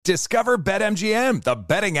Discover BetMGM, the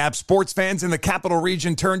betting app sports fans in the capital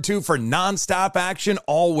region turn to for nonstop action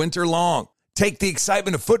all winter long. Take the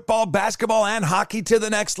excitement of football, basketball, and hockey to the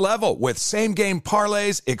next level with same-game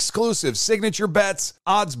parlays, exclusive signature bets,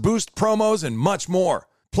 odds boost promos, and much more.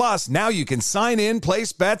 Plus, now you can sign in,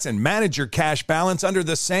 place bets, and manage your cash balance under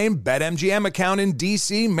the same BetMGM account in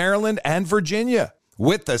D.C., Maryland, and Virginia.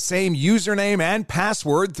 With the same username and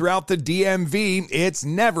password throughout the DMV, it's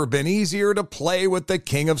never been easier to play with the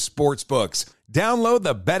king of sportsbooks. Download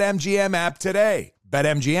the BetMGM app today.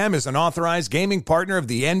 BetMGM is an authorized gaming partner of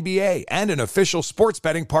the NBA and an official sports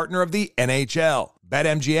betting partner of the NHL.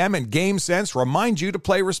 BetMGM and GameSense remind you to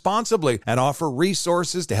play responsibly and offer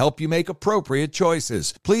resources to help you make appropriate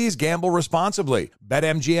choices. Please gamble responsibly.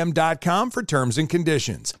 BetMGM.com for terms and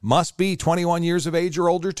conditions. Must be 21 years of age or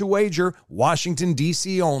older to wager. Washington,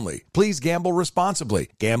 D.C. only. Please gamble responsibly.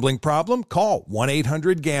 Gambling problem? Call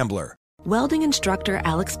 1-800-GAMBLER. Welding instructor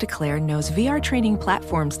Alex DeClaire knows VR training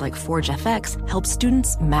platforms like Forge FX help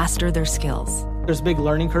students master their skills. There's a big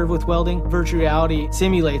learning curve with welding. Virtual reality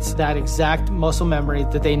simulates that exact muscle memory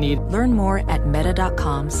that they need. Learn more at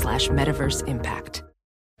meta.com/metaverseimpact.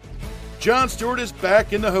 Jon Stewart is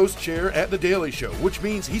back in the host chair at The Daily Show, which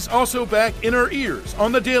means he's also back in our ears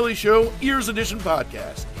on The Daily Show Ears Edition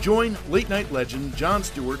podcast. Join late-night legend Jon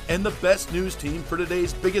Stewart and the best news team for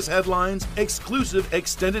today's biggest headlines, exclusive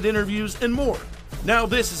extended interviews, and more. Now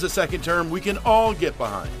this is a second term we can all get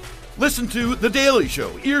behind. Listen to The Daily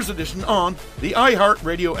Show Ears Edition on the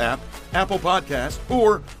iHeartRadio app, Apple Podcasts,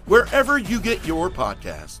 or wherever you get your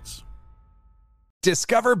podcasts.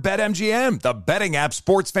 Discover BetMGM, the betting app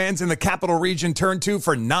sports fans in the capital region turn to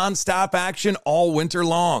for nonstop action all winter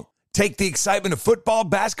long. Take the excitement of football,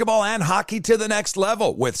 basketball, and hockey to the next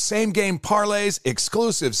level with same-game parlays,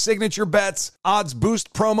 exclusive signature bets, odds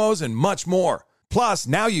boost promos, and much more. Plus,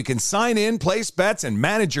 now you can sign in, place bets, and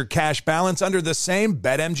manage your cash balance under the same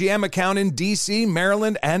BetMGM account in D.C.,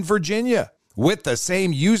 Maryland, and Virginia. With the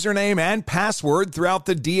same username and password throughout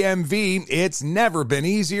the DMV, it's never been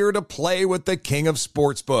easier to play with the king of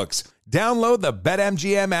sportsbooks. Download the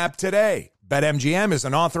BetMGM app today. BetMGM is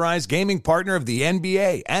an authorized gaming partner of the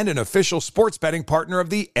NBA and an official sports betting partner of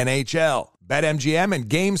the NHL. BetMGM and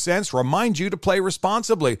GameSense remind you to play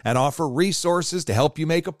responsibly and offer resources to help you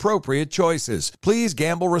make appropriate choices. Please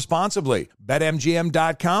gamble responsibly.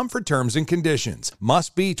 BetMGM.com for terms and conditions.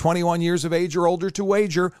 Must be 21 years of age or older to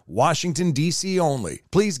wager. Washington, D.C. only.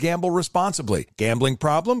 Please gamble responsibly. Gambling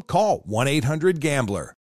problem? Call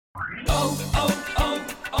 1-800-GAMBLER.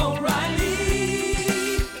 O'Reilly.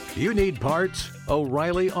 You need parts?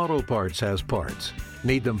 O'Reilly Auto Parts has parts.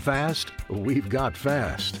 Need them fast? We've got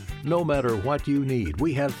fast. No matter what you need,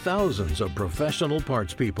 we have thousands of professional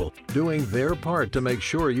parts people doing their part to make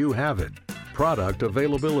sure you have it. Product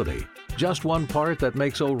availability. Just one part that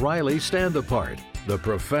makes O'Reilly stand apart. The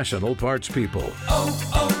professional parts people.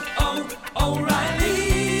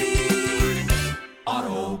 O'Reilly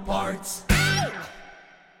Auto Parts.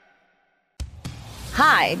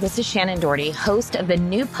 Hi, this is Shannon Doherty, host of the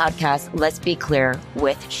new podcast, Let's Be Clear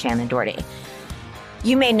with Shannon Doherty.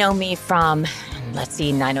 You may know me from,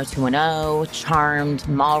 90210, Charmed,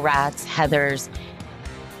 Mallrats, Heathers.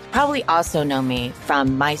 Probably also know me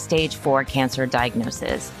from my stage 4 cancer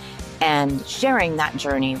diagnosis and sharing that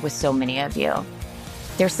journey with so many of you.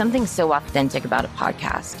 There's something so authentic about a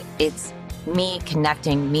podcast. It's me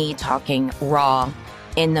connecting, me talking raw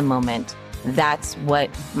in the moment. That's what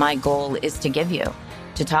my goal is to give you,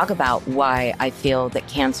 to talk about why I feel that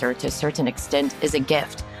cancer to a certain extent is a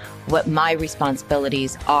gift, what my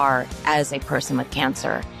responsibilities are as a person with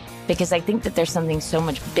cancer, because I think that there's something so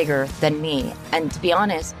much bigger than me. And to be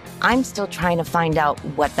honest, I'm still trying to find out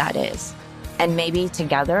what that is. And maybe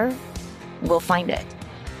together we'll find it.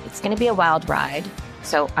 It's going to be a wild ride.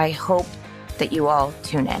 So I hope that you all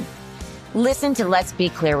tune in. Listen to Let's Be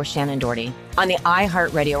Clear with Shannon Doherty on the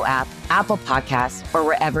iHeartRadio app, Apple Podcasts, or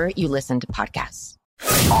wherever you listen to podcasts.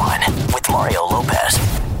 On with Mario Lopez.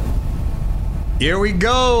 Here we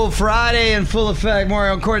go. Friday in full effect.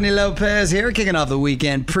 Mario and Courtney Lopez here, kicking off the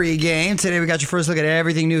weekend pregame. Today we got your first look at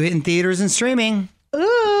everything new hitting theaters and streaming.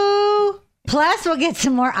 Ooh. Plus, we'll get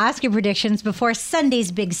some more Oscar predictions before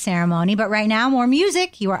Sunday's big ceremony. But right now, more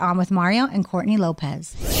music. You are on with Mario and Courtney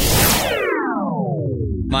Lopez.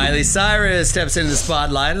 Miley Cyrus steps into the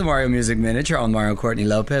spotlight of the Mario Music Minute. You're on Mario and Courtney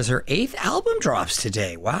Lopez. Her 8th album drops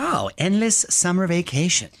today. Wow. Endless Summer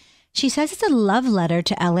Vacation. She says it's a love letter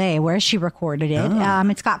to L.A., where she recorded it. Oh.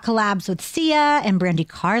 It's got collabs with Sia and Brandi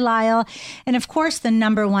Carlile. And, of course, the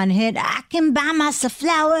 #1 hit, I Can Buy Myself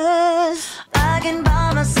Flowers. I can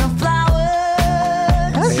buy myself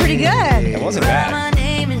flowers. That was pretty good. It wasn't bad. My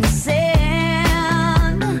name in the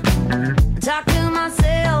sand.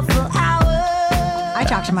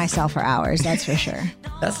 talk to myself for hours, that's for sure.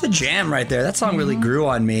 That's the jam right there. That song really grew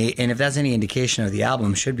on me. And if that's any indication of the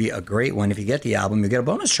album, should be a great one. If you get the album, you get a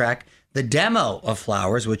bonus track, the demo of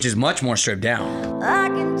Flowers, which is much more stripped down. I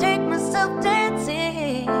can take myself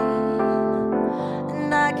dancing,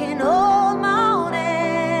 and I can hold my own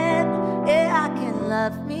hand. Yeah, I can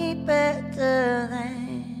love me better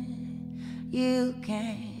than you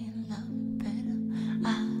can love me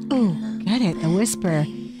better. Ooh, get it, the whisper.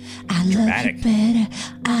 I love you better.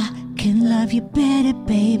 I can love you better,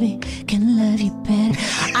 baby. Can love you better.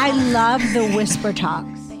 I love the whisper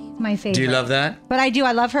talks. My favorite. Do you love that? But I do.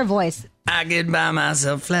 I love her voice. I could buy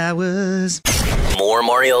myself flowers. More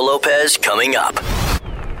Mario Lopez coming up.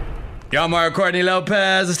 Yo, Mario Courtney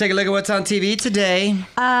Lopez. Let's take a look at what's on TV today.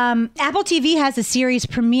 Apple TV has a series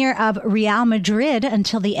premiere of Real Madrid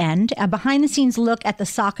Until the End, a behind-the-scenes look at the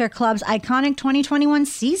soccer club's iconic 2021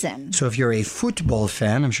 season. So if you're a football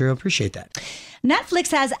fan, I'm sure you'll appreciate that.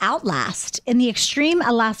 Netflix has Outlast. In the extreme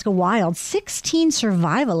Alaska wild, 16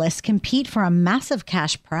 survivalists compete for a massive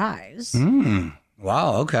cash prize.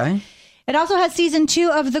 Wow, okay. It also has season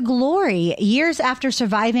 2 of The Glory. Years after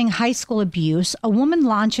surviving high school abuse, a woman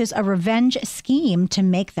launches a revenge scheme to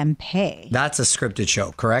make them pay. That's a scripted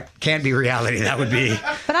show, correct? Can't be reality. That would be.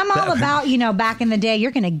 But I'm all about, back in the day,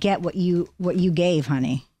 you're going to get what you gave,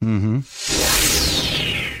 honey.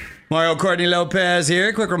 Mario Courtney Lopez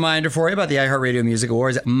here. Quick reminder for you about the iHeartRadio Music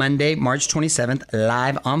Awards, Monday, March 27th,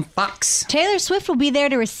 live on Fox. Taylor Swift will be there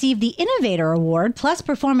to receive the Innovator Award, plus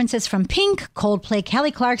performances from Pink, Coldplay,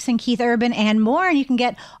 Kelly Clarkson, Keith Urban, and more. And you can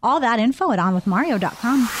get all that info at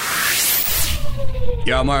onwithmario.com.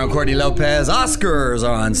 Yo, Mario Courtney Lopez. Oscars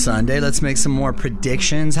are on Sunday. Let's make some more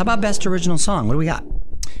predictions. How about Best Original Song? What do we got?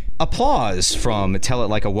 Applause from Tell It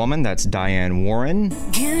Like a Woman. That's Diane Warren.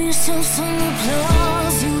 Give yourself some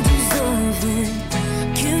applause, you deserve it.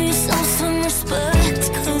 Give yourself some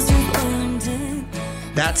respect, 'cause you've earned it.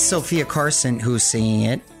 That's Sophia Carson who's singing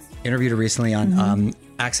it. Interviewed her recently on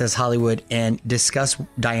Access Hollywood and discussed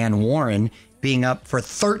Diane Warren being up for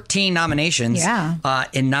 13 nominations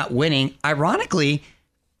and not winning. Ironically,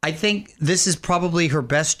 I think this is probably her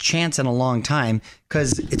best chance in a long time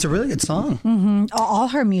because it's a really good song. All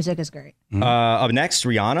her music is great. Up next,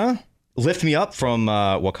 Rihanna, Lift Me Up from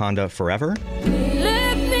Wakanda Forever.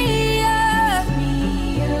 Lift me up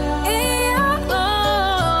in your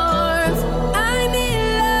arms. I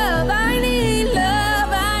need love, I need love,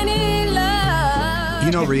 I need love. You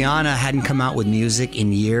know, Rihanna hadn't come out with music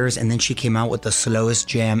in years, and then she came out with the slowest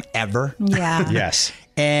jam ever. Yeah. Yes.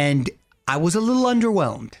 And I was a little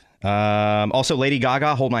underwhelmed. Also, Lady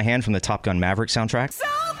Gaga, Hold My Hand from the Top Gun Maverick soundtrack. So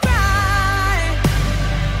bright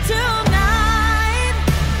tonight,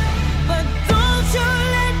 but don't you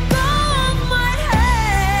let go of my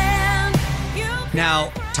hand.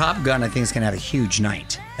 Now, Top Gun, I think, is going to have a huge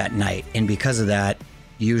night that night. And because of that,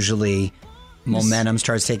 usually momentum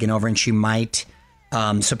starts taking over, and she might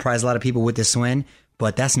surprise a lot of people with this win.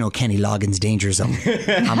 But that's no Kenny Loggins danger zone.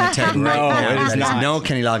 I'm going to tell you right now. It is not. No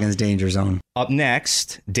Kenny Loggins danger zone. Up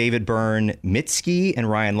next, David Byrne, Mitski, and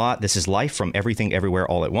Ryan Lott. This is Life from Everything Everywhere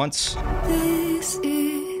All at Once. This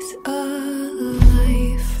is a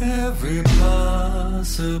life. Every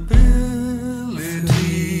possibility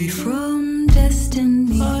from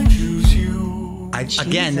destiny. I choose you.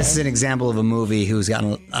 Again, this is an example of a movie who's had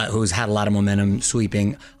a lot of momentum,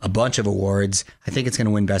 sweeping a bunch of awards. I think it's going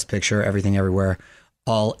to win Best Picture, Everything Everywhere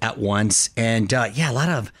All at Once. And a lot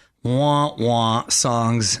of wah-wah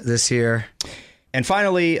songs this year. And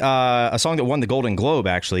finally, a song that won the Golden Globe,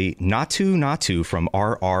 actually, Natu Natu from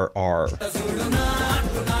RRR.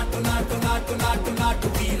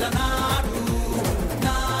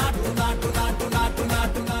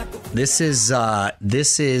 This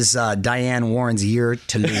is Diane Warren's year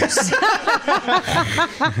to lose.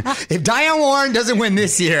 If Diane Warren doesn't win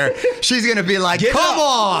this year, she's going to be like, come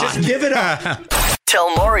on. Just give it up.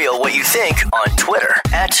 Tell Mario what you think on Twitter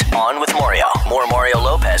 @OnWithMario. More Mario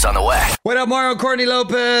Lopez on the way. What up, Mario Courtney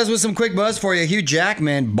Lopez with some quick buzz for you. Hugh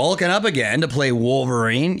Jackman bulking up again to play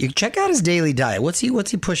Wolverine. You check out his daily diet. What's he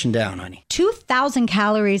pushing down, honey? 2,000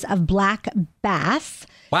 calories of black bass.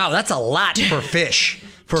 Wow, that's a lot for fish.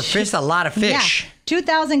 For fish, a lot of fish. Yeah.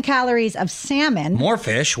 2,000 calories of salmon. More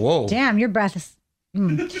fish. Whoa. Damn, your breath is...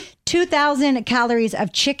 2,000 calories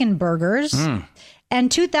of chicken burgers. And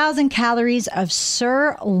 2,000 calories of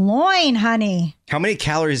sirloin, honey. How many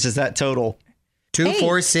calories is that total? 2,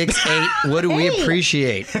 4, 6, 8. What do we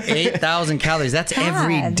appreciate? 8,000 calories. That's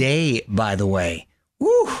every day, by the way.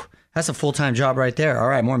 Woo! That's a full-time job right there. All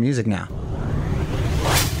right, more music now.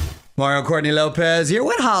 Mario Courtney Lopez here.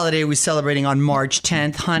 What holiday are we celebrating on March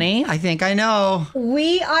 10th, honey? I think I know.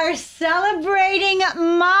 We are celebrating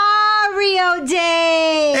Mario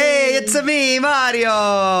Day. Hey, it's me,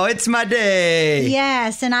 Mario. It's my day.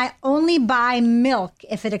 Yes, and I only buy milk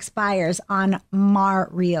if it expires on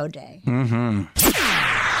Mario Day. Mm-hmm.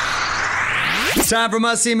 It's time for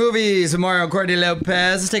must-see movies with Mario Courtney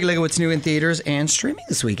Lopez. Let's take a look at what's new in theaters and streaming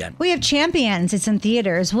this weekend. We have Champions. It's in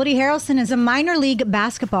theaters. Woody Harrelson is a minor league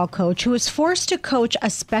basketball coach who is forced to coach a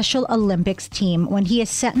Special Olympics team when he is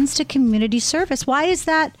sentenced to community service. Why is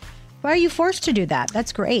that? Why are you forced to do that?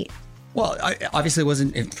 That's great. Well, obviously it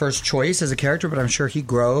wasn't his first choice as a character, but I'm sure he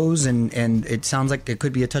grows, and it sounds like it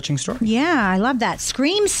could be a touching story. Yeah, I love that.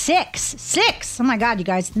 Scream 6. Oh my God, you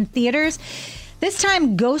guys, in theaters. This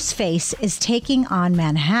time, Ghostface is taking on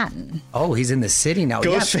Manhattan. Oh, he's in the city now.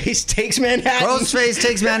 Ghostface takes Manhattan. Ghostface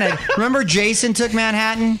takes Manhattan. Remember Jason took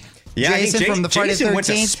Manhattan? Yeah, Jason from the Friday the 13th went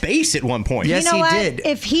to space at one point. Yes, you know he what? did.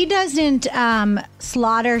 If he doesn't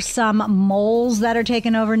slaughter some moles that are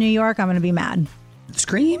taking over New York, I'm going to be mad.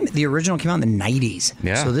 Scream, the original came out in the 90s.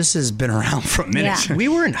 Yeah. So this has been around for a minute. Yeah. We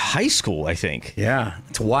were in high school, I think. Yeah,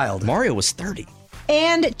 it's wild. Mario was 30.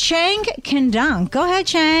 And Chang Can Dunk. Go ahead,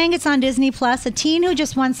 Chang. It's on Disney Plus. A teen who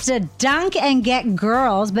just wants to dunk and get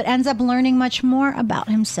girls, but ends up learning much more about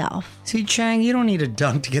himself. See, Chang, you don't need a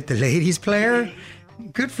dunk to get the ladies player.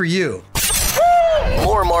 Good for you.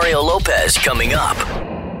 More Mario Lopez coming up.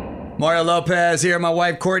 Mario Lopez here. My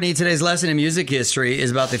wife, Courtney. Today's lesson in music history is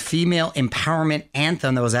about the female empowerment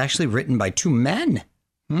anthem that was actually written by two men.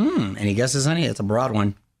 Any guesses, honey? It's a broad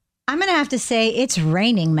one. I'm going to have to say it's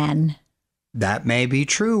Raining Men. That may be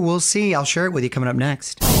true. We'll see. I'll share it with you coming up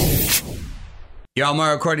next. Y'all,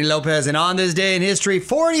 Mario Courtney Lopez, and on this day in history,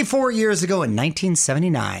 44 years ago in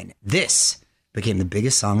 1979, this became the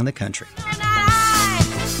biggest song in the country.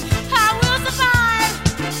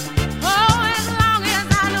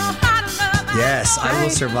 Yes, I Will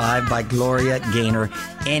Survive by Gloria Gaynor.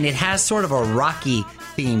 And it has sort of a Rocky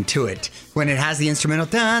theme to it. When it has the instrumental.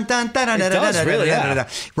 Dun, dun, dun, dun, it does, really, yeah.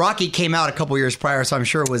 Rocky came out a couple years prior, so I'm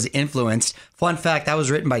sure it was influenced. Fun fact, that was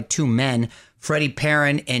written by two men, Freddie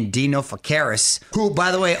Perrin and Dino Fakaris, who,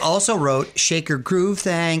 by the way, also wrote Shake Your Groove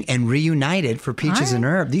Thing and Reunited for Peaches and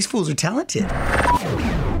Herb. These fools are talented.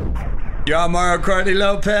 Yo, Mario Courtney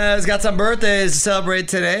Lopez got some birthdays to celebrate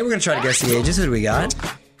today. We're going to try to guess the ages. Who do we got?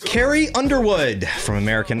 Carrie Underwood from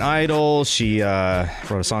American Idol. She wrote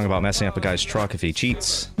a song about messing up a guy's truck if he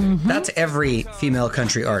cheats. Mm-hmm. That's every female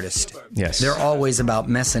country artist. Yes. They're always about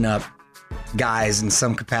messing up guys in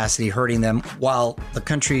some capacity, hurting them, while the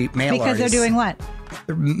country male Because artists... they're doing what?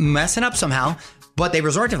 They're messing up somehow, but they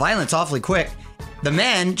resort to violence awfully quick. The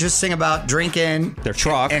men just sing about drinking... their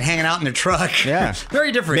truck. And hanging out in their truck. Yeah.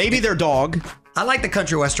 Very different. Maybe their dog. I like the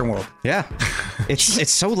country western world. Yeah. It's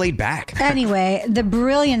so laid back. Anyway, the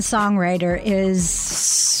brilliant songwriter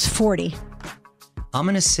is 40. I'm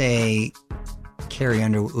going to say Carrie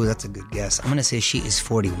Underwood. Ooh, that's a good guess. I'm going to say she is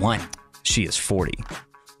 41. She is 40.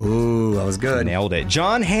 Ooh, that was good. Nailed it.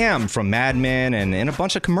 John Hamm from Mad Men and in a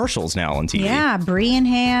bunch of commercials now on TV. Yeah, Brie and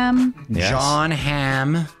Ham. Yes. John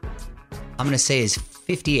Hamm, I'm going to say is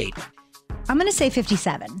 58. I'm going to say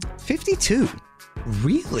 57. 52.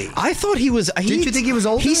 Really? I thought he was... Did you think he was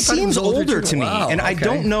older? He seems older to me. Wow, and I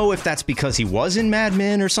don't know if that's because he was in Mad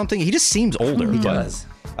Men or something. He just seems older. He does.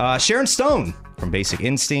 Sharon Stone from Basic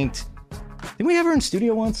Instinct. Didn't we have her in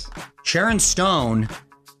studio once? Sharon Stone,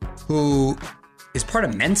 who is part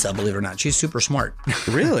of Mensa, believe it or not. She's super smart.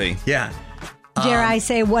 Really? Yeah. Dare I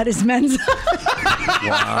say, what is Mensa?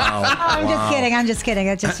 Wow. I'm just kidding.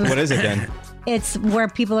 It just What is it then? It's where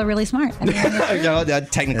people are really smart. I mean, No,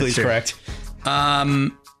 that technically is correct.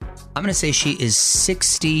 I'm going to say she is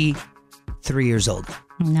 63 years old.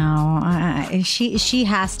 no, she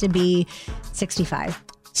has to be 65.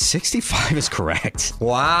 65 is correct.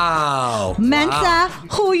 Wow. Mensa,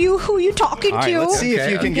 who you talking All right, to? let's see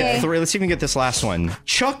if you can Okay. get three. Let's see if we can get this last one.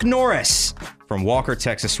 Chuck Norris from Walker,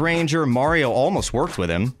 Texas Ranger. Mario almost worked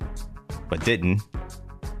with him, but didn't.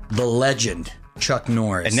 The legend, Chuck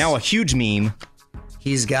Norris. And now a huge meme.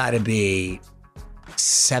 He's got to be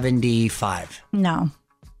 75. No.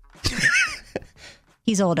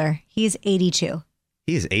 He's older. He's 82.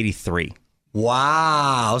 He is 83.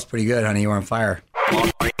 Wow. That was pretty good, honey. You were on fire.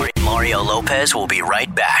 Mario Lopez will be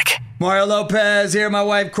right back. Mario Lopez here. My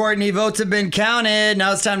wife, Courtney. Votes have been counted.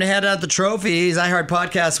 Now it's time to hand out the trophies. iHeart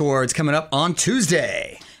Podcast Awards coming up on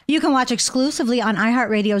Tuesday. You can watch exclusively on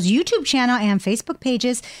iHeartRadio's YouTube channel and Facebook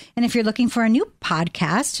pages. And if you're looking for a new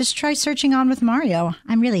podcast, just try searching On with Mario.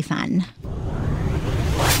 I'm really fun.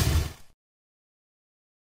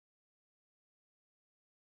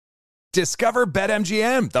 Discover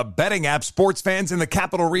BetMGM, the betting app sports fans in the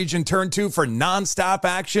capital region turn to for nonstop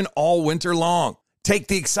action all winter long. Take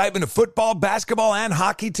the excitement of football, basketball, and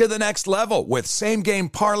hockey to the next level with same-game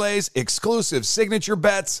parlays, exclusive signature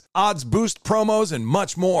bets, odds boost promos, and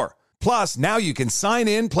much more. Plus, now you can sign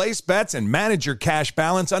in, place bets, and manage your cash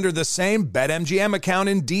balance under the same BetMGM account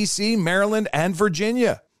in D.C., Maryland, and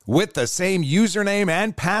Virginia. With the same username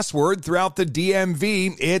and password throughout the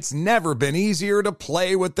DMV, it's never been easier to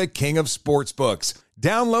play with the king of sportsbooks.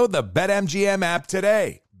 Download the BetMGM app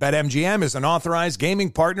today. BetMGM is an authorized gaming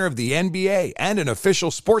partner of the NBA and an official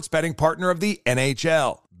sports betting partner of the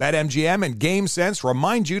NHL. BetMGM and GameSense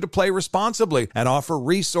remind you to play responsibly and offer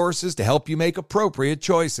resources to help you make appropriate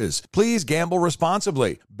choices. Please gamble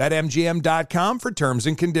responsibly. BetMGM.com for terms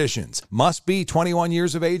and conditions. Must be 21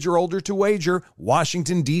 years of age or older to wager.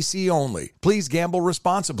 Washington, D.C. only. Please gamble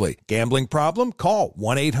responsibly. Gambling problem? Call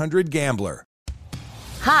 1-800-GAMBLER.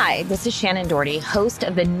 Hi, this is Shannon Doherty, host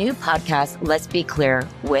of the new podcast, Let's Be Clear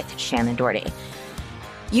with Shannon Doherty.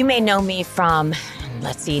 You may know me from,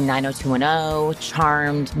 90210,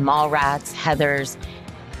 Charmed, Mallrats, Heathers.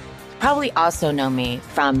 You probably also know me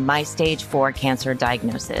from my stage 4 cancer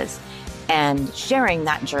diagnosis and sharing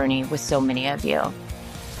that journey with so many of you.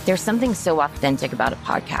 There's something so authentic about a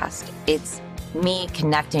podcast. It's me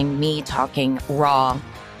connecting, me talking raw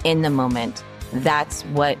in the moment. That's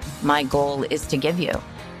what my goal is to give you,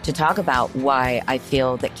 to talk about why I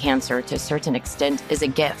feel that cancer, to a certain extent, is a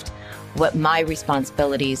gift, what my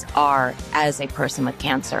responsibilities are as a person with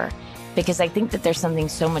cancer, because I think that there's something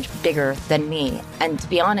so much bigger than me. And to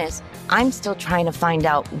be honest, I'm still trying to find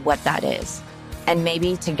out what that is. And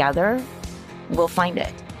maybe together, we'll find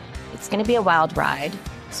it. It's going to be a wild ride,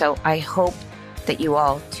 so I hope that you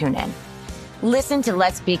all tune in. Listen to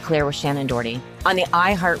Let's Be Clear with Shannon Doherty on the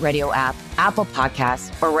iHeartRadio app, Apple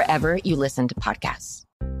Podcasts, or wherever you listen to podcasts.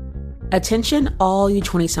 Attention all you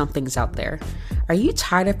 20-somethings out there. Are you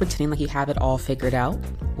tired of pretending like you have it all figured out?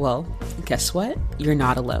 Well, guess what? You're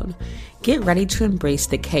not alone. Get ready to embrace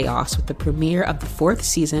the chaos with the premiere of the 4th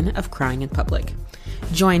season of Crying in Public.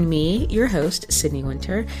 Join me, your host, Sydney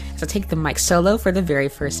Winter, as I take the mic solo for the very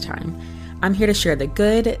first time. I'm here to share the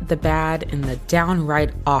good, the bad, and the downright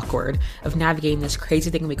awkward of navigating this crazy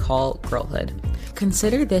thing we call girlhood.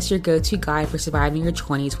 Consider this your go-to guide for surviving your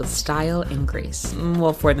 20s with style and grace.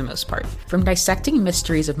 Well, for the most part. From dissecting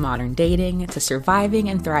mysteries of modern dating to surviving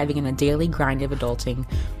and thriving in the daily grind of adulting,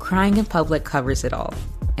 Crying in Public covers it all.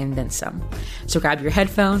 And then some. So grab your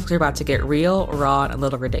headphones, we're about to get real, raw, and a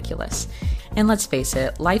little ridiculous. And let's face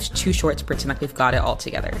it, life's too short to pretend like we've got it all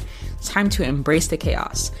together. It's time to embrace the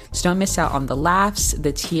chaos. So don't miss out on the laughs,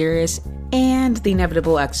 the tears, and the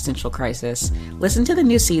inevitable existential crisis. Listen to the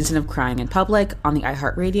new season of Crying in Public on the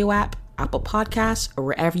iHeartRadio app, Apple Podcasts, or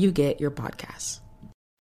wherever you get your podcasts.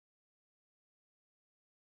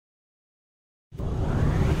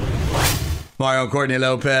 Mario Courtney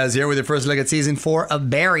Lopez here with your first look at season 4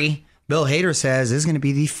 of Barry. Bill Hader says this is going to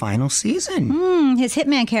be the final season. His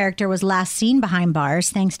hitman character was last seen behind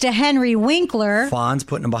bars thanks to Henry Winkler. Fonz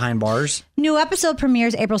putting him behind bars. New episode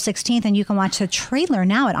premieres April 16th, and you can watch the trailer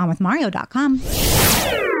now at onwithmario.com.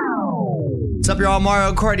 What's up, y'all?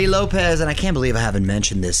 Mario Courtney Lopez, and I can't believe I haven't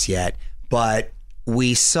mentioned this yet, but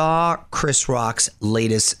we saw Chris Rock's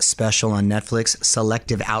latest special on Netflix,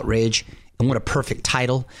 Selective Outrage, and what a perfect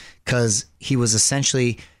title, because he was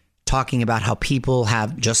essentially talking about how people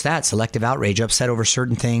have just that, selective outrage, upset over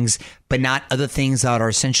certain things, but not other things that are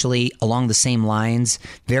essentially along the same lines,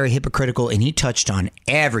 very hypocritical. And he touched on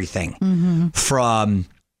everything from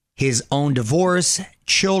his own divorce,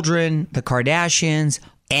 children, the Kardashians,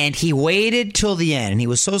 and he waited till the end. And he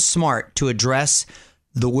was so smart to address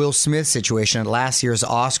the Will Smith situation at last year's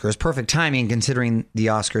Oscars. Perfect timing considering the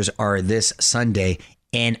Oscars are this Sunday.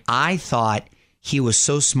 And I thought he was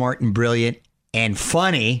so smart and brilliant and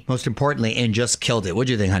funny, most importantly, and just killed it. What'd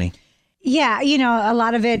you think, honey? Yeah, you know, a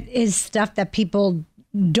lot of it is stuff that people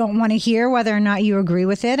don't want to hear, whether or not you agree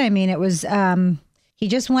with it. I mean, it was, he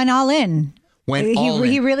just went all in.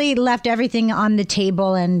 He really left everything on the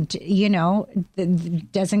table and, you know,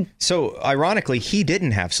 doesn't. So, ironically, he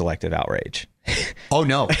didn't have selective outrage. Oh,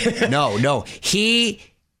 no. No. He,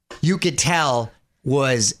 you could tell,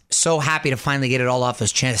 was so happy to finally get it all off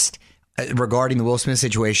his chest regarding the Will Smith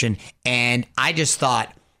situation. And I just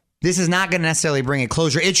thought, this is not going to necessarily bring it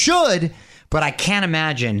closure. It should, but I can't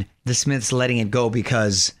imagine the Smiths letting it go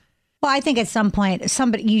because... Well, I think at some point,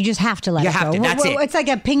 you just have to let it go. That's it. It's like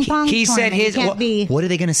a ping pong He said tournament. What are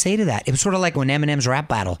they going to say to that? It was sort of like when Eminem's rap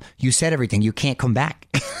battle. You said everything. You can't come back.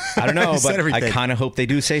 I don't know, but I kind of hope they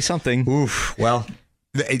do say something. Oof. Well,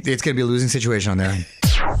 It's going to be a losing situation on their end.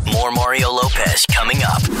 More Mario Lopez coming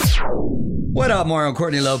up. What up, Mario?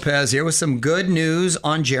 Courtney Lopez here with some good news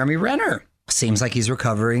on Jeremy Renner. Seems like he's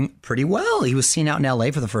recovering pretty well. He was seen out in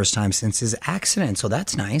L.A. for the first time since his accident, so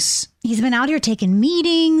that's nice. He's been out here taking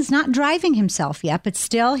meetings, not driving himself yet, but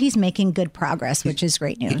still he's making good progress, which is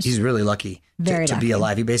great news. He's really lucky to be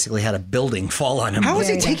alive. He basically had a building fall on him. How is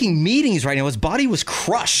he taking meetings right now? His body was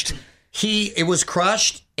crushed. It was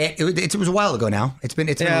crushed. It was a while ago now. It's been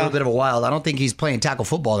a little bit of a while. I don't think he's playing tackle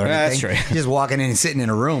football or anything. That's right. He's just walking in and sitting in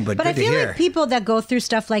a room, but good I to feel hear. like people that go through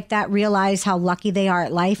stuff like that realize how lucky they are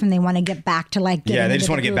at life and they want to get back to like getting they just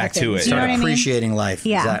want to get back to it. You know Start what appreciating life.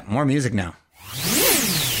 Yeah. More music now.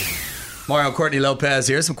 Mario Courtney Lopez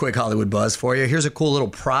here. Some quick Hollywood buzz for you. Here's a cool little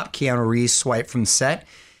prop Keanu Reeves swiped from set.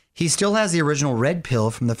 He still has the original red pill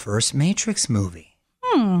from the first Matrix movie.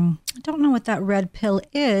 I don't know what that red pill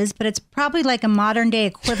is, but it's probably like a modern day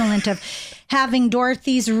equivalent of having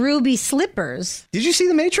Dorothy's ruby slippers. Did you see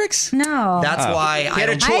The Matrix? No. That's why he had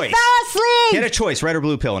a choice. I fell asleep. He had a choice, red or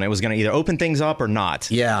blue pill, and it was going to either open things up or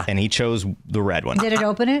not. Yeah. And he chose the red one. Did it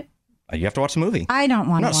open it? You have to watch the movie. I don't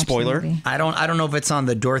want to Not watch spoiler. the movie. I don't know if it's on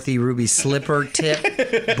the Dorothy Ruby slipper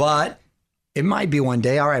tip, but it might be one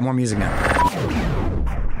day. All right, more music now.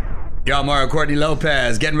 Yo, Mario Courtney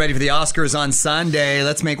Lopez, getting ready for the Oscars on Sunday.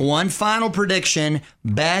 Let's make one final prediction.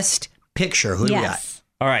 Best Picture. Who do we got?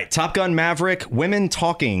 All right, Top Gun Maverick, Women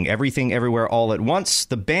Talking, Everything Everywhere All at Once,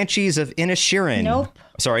 The Banshees of Inisherin. Nope.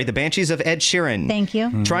 Sorry, The Banshees of Ed Sheeran. Thank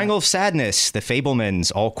you. Triangle of Sadness, The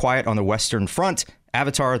Fablemans, All Quiet on the Western Front,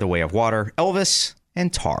 Avatar, The Way of Water, Elvis,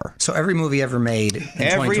 and Tar. So every movie ever made in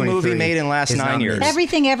Every movie made in the last 9 years.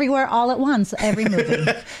 Everything, everywhere, all at once. Every movie.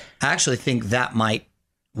 I actually think that might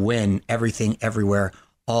win Everything Everywhere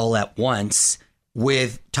All at Once,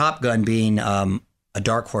 with Top Gun being a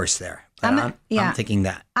dark horse there. I'm thinking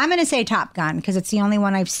that. I'm going to say Top Gun because it's the only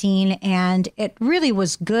one I've seen, and it really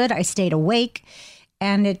was good. I stayed awake,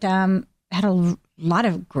 and it had a lot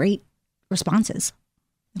of great responses.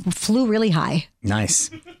 It flew really high. Nice.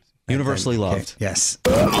 Universally loved. Yes.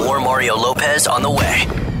 More Mario Lopez on the way.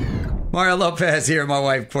 Mario Lopez here, my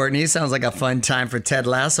wife Courtney. Sounds like a fun time for Ted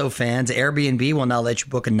Lasso fans. Airbnb will now let you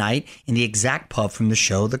book a night in the exact pub from the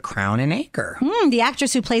show The Crown and Anchor. The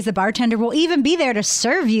actress who plays the bartender will even be there to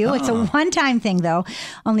serve you. Oh. It's a one-time thing, though.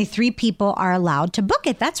 Only 3 people are allowed to book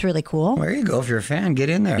it. That's really cool. There you go. If you're a fan, get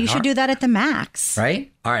in there. You should do that at the Max.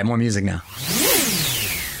 Right? All right, more music now.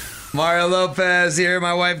 Mario Lopez here,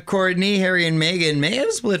 my wife Courtney. Harry and Meghan may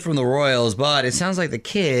have split from the royals, but it sounds like the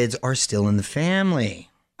kids are still in the family.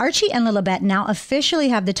 Archie and Lilibet now officially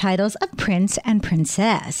have the titles of Prince and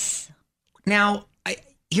Princess. Now,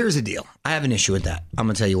 here's the deal. I have an issue with that. I'm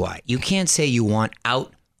going to tell you why. You can't say you want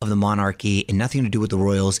out of the monarchy and nothing to do with the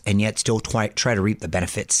royals and yet still try to reap the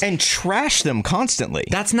benefits. And trash them constantly.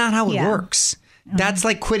 That's not how it works. That's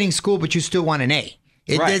like quitting school, but you still want an A.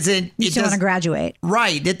 It doesn't. You still want to graduate.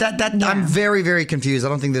 Right. I'm very, very confused. I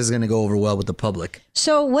don't think this is going to go over well with the public.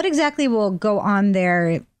 So what exactly will go on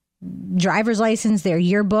their driver's license, their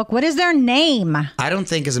yearbook? What is their name? I don't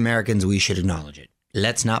think as Americans we should acknowledge it.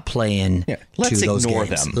 Let's not play in let's to those ignore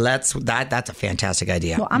games. them. That's a fantastic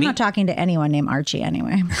idea. Well, I'm not talking to anyone named Archie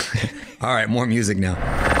anyway. All right, more music now.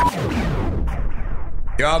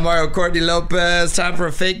 Yo, Mario Courtney Lopez. Time for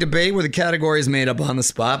a fake debate where the category is made up on the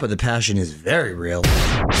spot, but the passion is very real.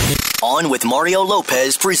 On with Mario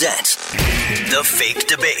Lopez presents The Fake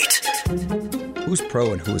Debate. Who's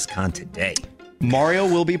pro and who is con today? Mario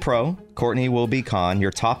will be pro, Courtney will be con. Your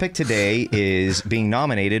topic today is being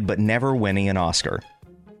nominated but never winning an Oscar.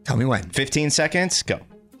 Tell me when. 15 seconds, go.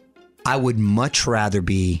 I would much rather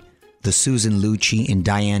be the Susan Lucci and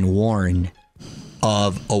Diane Warren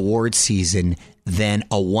of award season than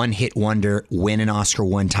a one-hit wonder, win an Oscar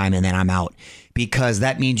one time, and then I'm out. Because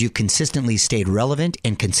that means you've consistently stayed relevant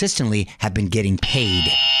and consistently have been getting paid.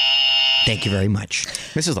 Thank you very much.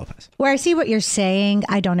 Mrs. Lopez. Where I see what you're saying,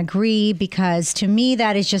 I don't agree, because to me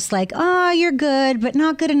that is just like, oh, you're good, but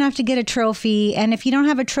not good enough to get a trophy. And if you don't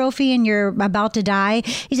have a trophy and you're about to die,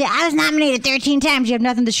 you say, I was nominated 13 times. You have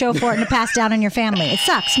nothing to show for it and to pass down on your family. It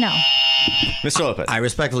sucks. No. Mr. Lopez. I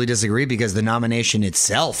respectfully disagree because the nomination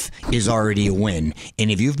itself is already a win.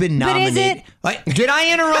 And if you've been nominated... Did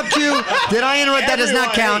I interrupt you? Did I interrupt? That does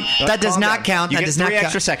not count. That does not count. That does not count. 3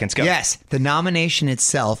 extra seconds. Go. Yes. The nomination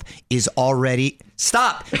itself is already...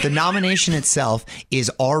 Stop. The nomination itself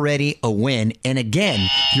is already a win. And again,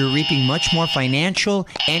 you're reaping much more financial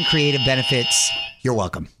and creative benefits. You're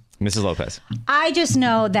welcome. Mrs. Lopez. I just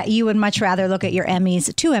know that you would much rather look at your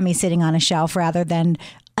Emmys, 2 Emmys sitting on a shelf rather than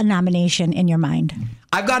a nomination in your mind?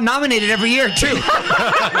 I've got nominated every year, too.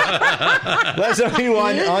 Let us know who you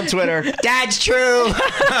won on Twitter. That's true.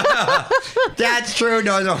 That's true.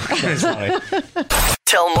 No.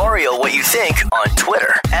 Tell Mario what you think on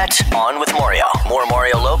Twitter @OnWithMario. More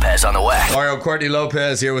Mario Lopez on the way. Mario Courtney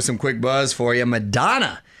Lopez here with some quick buzz for you.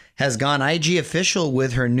 Madonna has gone IG official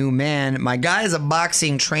with her new man. My guy is a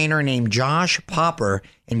boxing trainer named Josh Popper.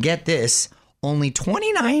 And get this, only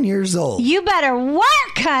 29 years old. You better work,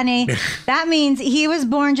 honey. That means he was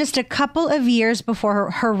born just a couple of years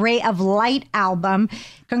before her Ray of Light album.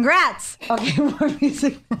 Congrats. Okay, more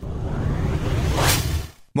music.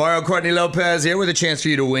 Mario Courtney Lopez here with a chance for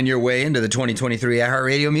you to win your way into the 2023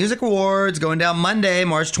 iHeartRadio Music Awards going down Monday,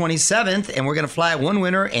 March 27th. And we're going to fly one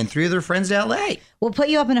winner and 3 of their friends to LA. We'll put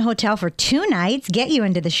you up in a hotel for 2 nights, get you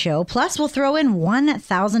into the show. Plus, we'll throw in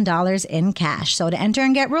 $1,000 in cash. So to enter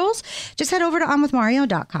and get rules, just head over to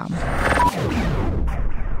onwithmario.com.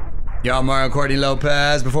 Y'all, Mario Courtney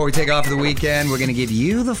Lopez. Before we take off for the weekend, we're going to give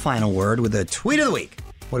you the final word with a tweet of the week.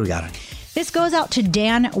 What do we got on? This goes out to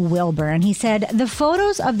Dan Wilbur, and he said, the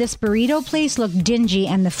photos of this burrito place look dingy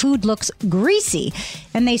and the food looks greasy,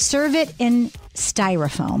 and they serve it in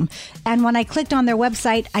styrofoam. And when I clicked on their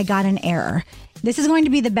website, I got an error. This is going to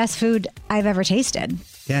be the best food I've ever tasted.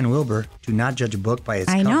 Dan Wilbur, do not judge a book by its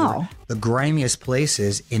cover. I know. The grimiest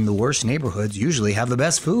places in the worst neighborhoods usually have the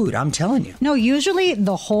best food. I'm telling you. No, usually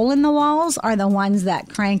the hole in the walls are the ones that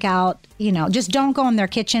crank out, just don't go in their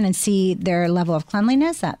kitchen and see their level of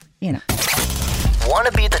cleanliness. Want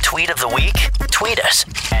to be the tweet of the week? Tweet us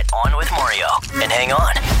 @OnWithMario. And hang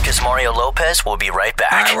on, because Mario Lopez will be right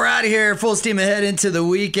back. All right, we're out of here. Full steam ahead into the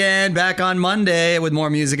weekend. Back on Monday with more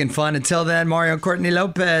music and fun. Until then, Mario Courtney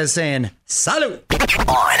Lopez saying, Salud.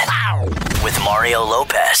 On with Mario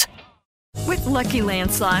Lopez. With Lucky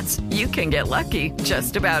Land Slots, you can get lucky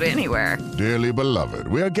just about anywhere. Dearly beloved,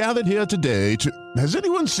 we are gathered here today to... Has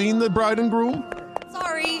anyone seen the bride and groom?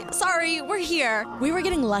 Sorry, we're here. We were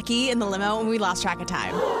getting lucky in the limo and we lost track of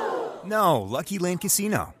time. No, Lucky Land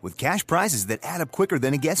Casino, with cash prizes that add up quicker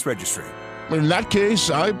than a guest registry. In that case,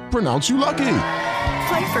 I pronounce you lucky.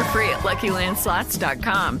 Play for free at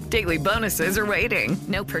LuckyLandSlots.com. Daily bonuses are waiting.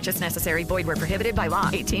 No purchase necessary. Void where prohibited by law.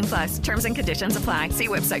 18+. Terms and conditions apply. See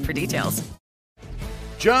website for details.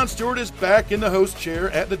 Jon Stewart is back in the host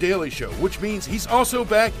chair at The Daily Show, which means he's also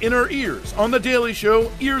back in our ears on The Daily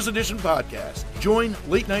Show Ears Edition podcast. Join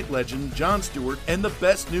late-night legend Jon Stewart and the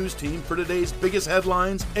best news team for today's biggest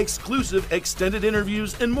headlines, exclusive extended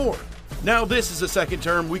interviews, and more. Now this is a second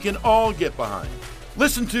term we can all get behind.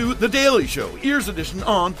 Listen to The Daily Show Ears Edition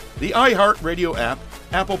on the iHeartRadio app,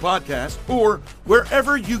 Apple Podcasts, or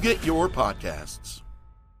wherever you get your podcasts.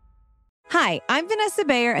 Hi, I'm Vanessa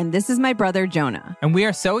Bayer, and this is my brother, Jonah. And we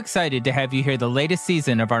are so excited to have you hear the latest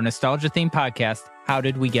season of our nostalgia-themed podcast, How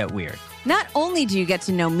Did We Get Weird? Not only do you get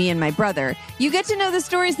to know me and my brother, you get to know the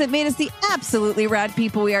stories that made us the absolutely rad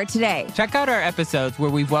people we are today. Check out our episodes where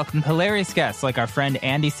we've welcomed hilarious guests like our friend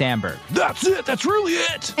Andy Samberg. That's it. That's really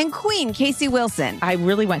it. And Queen Casey Wilson. I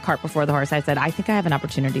really went cart before the horse. I said, I think I have an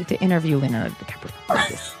opportunity to interview Leonardo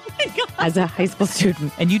DiCaprio. As a high school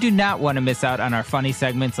student. And you do not want to miss out on our funny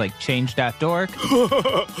segments like Change.dork.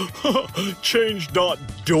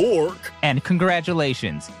 Change.dork. And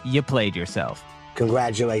congratulations, you played yourself.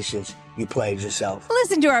 Congratulations, you played yourself.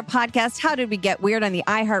 Listen to our podcast, How Did We Get Weird, on the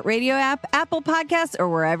iHeartRadio app, Apple Podcasts, or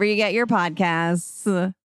wherever you get your podcasts.